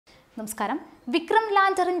നമസ്കാരം. വിക്രം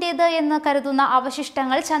ലാൻഡറിന്റേത് എന്ന് കരുതുന്ന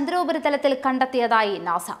അവശിഷ്ടങ്ങൾ ചന്ദ്രോപരിതലത്തിൽ കണ്ടെത്തിയതായി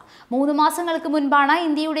നാസ. 3 മാസങ്ങൾക്ക് മുൻപാണ്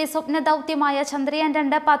ഇന്ത്യയുടെ സ്വപ്ന ദൗത്യമായ ചന്ദ്രയാൻ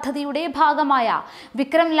 2 പദ്ധതിയുടെ ഭാഗമായ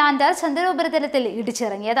വിക്രം ലാൻഡർ ചന്ദ്രോപരിതലത്തിൽ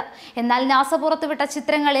ഇടിച്ചിറങ്ങിയത്. എന്നാൽ നാസ പുറത്തുവിട്ട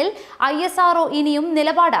ചിത്രങ്ങളിൽ ISRO ഇനിയും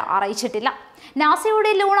നിലപാട് അറിയിച്ചിട്ടില്ല.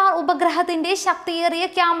 നാസയുടെ ലൂണാർ ഉപഗ്രഹത്തിന്റെ ശക്തിയേറിയ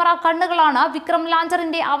ക്യാമറ കണ്ണുകളാണ് വിക്രം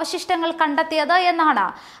ലാൻഡറിന്റെ അവശിഷ്ടങ്ങൾ കണ്ടെത്തിയത് എന്നാണ്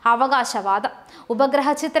അവകാശവാദം. ഉപഗ്രഹ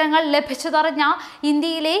ചിത്രങ്ങൾ ലഭിച്ചതറിഞ്ഞ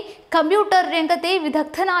ഇന്ത്യയിലെ കമ്പ്യൂട്ടർ രംഗത്തെ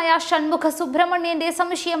വിദഗ്ധനായ ഷൺമുഖ സുബ്രഹ്മണ്യന്റെ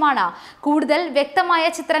സംശയമാണ് കൂടുതൽ വ്യക്തമായ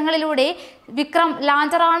ചിത്രങ്ങളിലൂടെ വിക്രം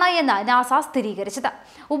ലാൻഡറാണ് എന്ന് നാസ സ്ഥിരീകരിച്ചത്.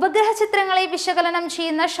 ഉപഗ്രഹ ചിത്രങ്ങളെ വിശകലനം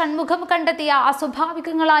ചെയ്യുന്ന ഷൺമുഖം കണ്ടെത്തിയ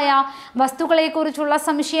അസ്വാഭാവികങ്ങളായ വസ്തുക്കളെക്കുറിച്ചുള്ള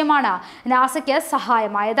സംശയമാണ് നാസയ്ക്ക്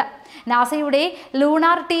സഹായമായത്. നാസയുടെ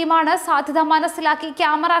ലൂണാർ ടീമാണ് സാധ്യത മനസ്സിലാക്കി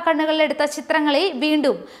ക്യാമറ കണ്ണുകളിലെടുത്ത ചിത്രങ്ങളെ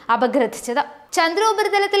വീണ്ടും അപഗ്രഥിച്ചത്.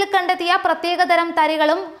 ചന്ദ്രോപരിതലത്തിൽ കണ്ടെത്തിയ പ്രത്യേകതരം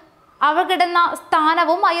തരികളും അവ കിടന്ന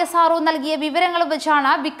സ്ഥാനവും ISRO നൽകിയ വിവരങ്ങളും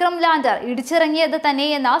വെച്ചാണ് വിക്രം ലാൻഡർ ഇടിച്ചിറങ്ങിയത്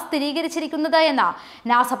തന്നെയെന്ന് സ്ഥിരീകരിച്ചിരിക്കുന്നത് എന്ന്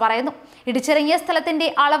നാസ പറയുന്നു. ഇടിച്ചിറങ്ങിയ സ്ഥലത്തിന്റെ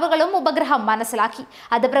അളവുകളും ഉപഗ്രഹം മനസ്സിലാക്കി.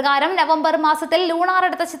 അത് പ്രകാരം നവംബർ മാസത്തിൽ ലൂണാർ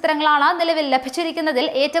എടുത്ത ചിത്രങ്ങളാണ് നിലവിൽ ലഭിച്ചിരിക്കുന്നതിൽ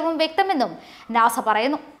ഏറ്റവും വ്യക്തമെന്നും നാസ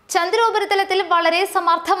പറയുന്നു. ചന്ദ്രോപരിതലത്തിൽ വളരെ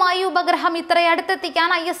സമർത്ഥമായി ഉപഗ്രഹം ഇത്രയടുത്തെത്തിക്കാൻ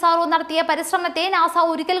ISRO നടത്തിയ പരിശ്രമത്തെ നാസ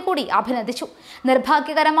ഒരിക്കൽ കൂടി അഭിനന്ദിച്ചു.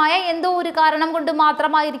 നിർഭാഗ്യകരമായ എന്തോ ഒരു കാരണം കൊണ്ട്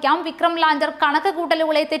മാത്രമായിരിക്കാം വിക്രം ലാൻഡർ കണക്ക്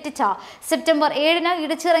കൂട്ടലുകളെ തെറ്റിച്ച സെപ്റ്റംബർ 7-ന്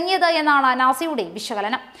ഇടിച്ചിറങ്ങിയത് എന്നാണ് നാസയുടെ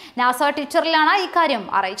വിശകലനം. നാസ ട്വിറ്ററിലാണ് ഇക്കാര്യം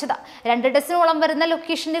അറിയിച്ചത്. 2 ഡസനോളം വരുന്ന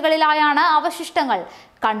ലൊക്കേഷനുകളിലായാണ് അവശിഷ്ടങ്ങൾ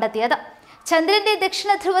കണ്ടെത്തിയത്. ചന്ദ്രന്റെ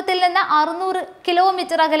ദക്ഷിണ ധ്രുവത്തിൽ നിന്ന് 600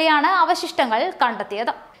 കിലോമീറ്റർ അകലെയാണ് അവശിഷ്ടങ്ങൾ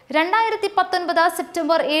കണ്ടെത്തിയത്. 2019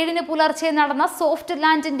 സെപ്റ്റംബർ 7-ന് പുലർച്ചെ നടന്ന സോഫ്റ്റ്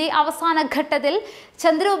ലാൻഡിന്റെ അവസാന ഘട്ടത്തിൽ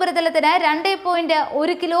ചന്ദ്രോപരിതലത്തിന്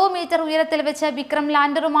 2.1 കിലോമീറ്റർ ഉയരത്തിൽ വെച്ച് വിക്രം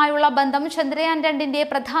ലാൻഡറുമായുള്ള ബന്ധം ചന്ദ്രയാൻ 2ന്റെ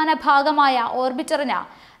പ്രധാന ഭാഗമായ ഓർബിറ്ററിന്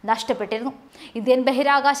നഷ്ടപ്പെട്ടിരുന്നു. ഇന്ത്യൻ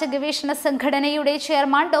ബഹിരാകാശ ഗവേഷണ സംഘടനയുടെ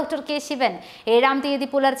ചെയർമാൻ ഡോക്ടർ കെ ശിവൻ 7-ാം തീയതി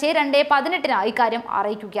പുലർച്ചെ 2:18-ന് ഇക്കാര്യം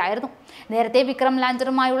അറിയിക്കുകയായിരുന്നു. നേരത്തെ വിക്രം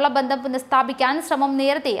ലാൻഡറുമായുള്ള ബന്ധം പുനഃസ്ഥാപിക്കാൻ ശ്രമം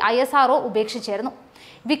നേരത്തെ ISRO ഉപേക്ഷിച്ചിരുന്നു.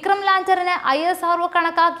 വിക്രം ലാൻഡറിന് ISRO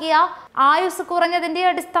കണക്കാക്കിയ ആയുസ് കുറഞ്ഞതിന്റെ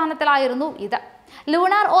അടിസ്ഥാനത്തിലായിരുന്നു ഇത്.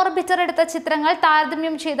 ലൂണാർ ഓർബിറ്റർ എടുത്ത ചിത്രങ്ങൾ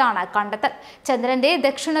താരതമ്യം ചെയ്താണ് കണ്ടെത്തൽ. ചന്ദ്രന്റെ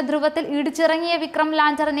ദക്ഷിണ ധ്രുവത്തിൽ ഇടിച്ചിറങ്ങിയ വിക്രം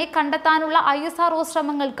ലാൻഡറിനെ കണ്ടെത്താനുള്ള ISRO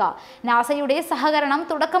ശ്രമങ്ങൾക്ക് നാസയുടെ സഹകരണം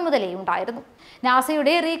തുടക്കം മുതലേ ഉണ്ടായിരുന്നു.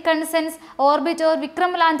 നാസയുടെ റീകൺസെൻസ് ഓർബിറ്റർ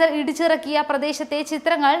വിക്രം ലാൻഡർ ഇടിച്ചിറക്കിയ പ്രദേശത്തെ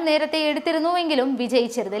ചിത്രങ്ങൾ നേരത്തെ എടുത്തിരുന്നുവെങ്കിലും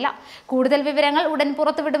വിജയിച്ചിരുന്നില്ല. കൂടുതൽ വിവരങ്ങൾ ഉടൻ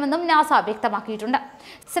പുറത്തുവിടുമെന്നും നാസ വ്യക്തമാക്കിയിട്ടുണ്ട്.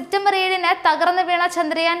 സെപ്റ്റംബർ 7-ന് തകർന്നു വീണ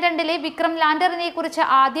ചന്ദ്രയാൻ 2-ലെ വിക്രം ലാൻഡറിനെ കുറിച്ച്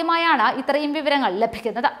ആദ്യമായാണ് ഇത്രയും വിവരങ്ങൾ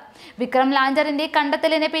ലഭിക്കുന്നത്. വിക്രം ലാൻഡറിന്റെ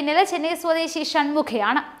കണ്ടെത്തലിന് പിന്നിൽ ചെന്നൈ സ്വദേശി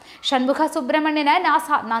ഷൺമുഖയാണ്. ഷൺമുഖ സുബ്രഹ്മണ്യന് നാസ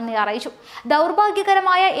നന്ദി അറിയിച്ചു.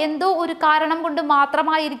 ദൗർഭാഗ്യകരമായ എന്തോ ഒരു കാരണം കൊണ്ട്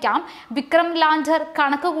മാത്രമായിരിക്കാം വിക്രം ലാൻഡർ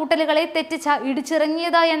കണക്കുകൂട്ടലുകളെ തെറ്റിച്ച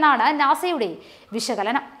ഇടിച്ചിറങ്ങിയത് എന്നാണ് നാസയുടെ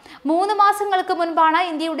വിശകലനം. 3 മാസങ്ങൾക്ക് മുൻപാണ്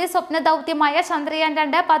ഇന്ത്യയുടെ സ്വപ്ന ദൗത്യമായ ചന്ദ്രയാൻ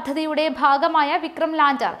 2 പദ്ധതിയുടെ ഭാഗമായ വിക്രം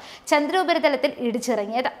ലാൻഡർ ചന്ദ്രോപരിതലത്തിൽ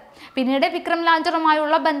ഇടിച്ചിറങ്ങിയത്. പിന്നീട് വിക്രം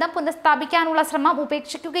ലാൻഡറുമായുള്ള ബന്ധം പുനഃസ്ഥാപിക്കാനുള്ള ശ്രമം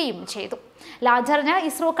ഉപേക്ഷിക്കുകയും ചെയ്തു. ലാൻഡറിന്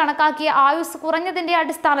ISRO കണക്കാക്കിയ ആയുസ് കുറഞ്ഞതിന്റെ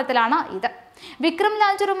അടിസ്ഥാനത്തിലാണ് ഇത്. വിക്രം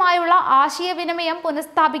ലാൻഡറുമായുള്ള ആശയവിനിമയം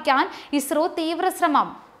പുനഃസ്ഥാപിക്കാൻ ISRO തീവ്ര ശ്രമം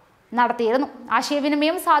നടത്തിയിരുന്നു.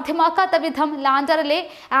 ആശയവിനിമയം സാധ്യമാക്കാത്ത വിധം ലാൻഡറിലെ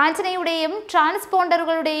ആന്റിനയുടെയും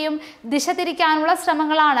ട്രാൻസ്പോണ്ടറുകളുടെയും ദിശ തിരിക്കാനുള്ള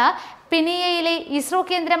ശ്രമങ്ങളാണ് പിനിയയിലെ ISRO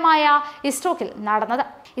കേന്ദ്രമായ ഇസ്രോക്കിൽ നടന്നത്.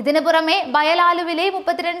 ഇതിനു പുറമെ ബയലാലുവിലെ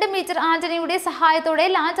 32 മീറ്റർ ആന്റിനയുടെ സഹായത്തോടെ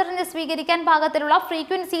ലാൻഡറിനെ സ്വീകരിക്കാൻ പാകത്തിലുള്ള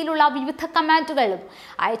ഫ്രീക്വൻസിയിലുള്ള വിവിധ കമാൻഡുകളും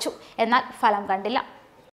അയച്ചു. എന്നാൽ ഫലം കണ്ടില്ല.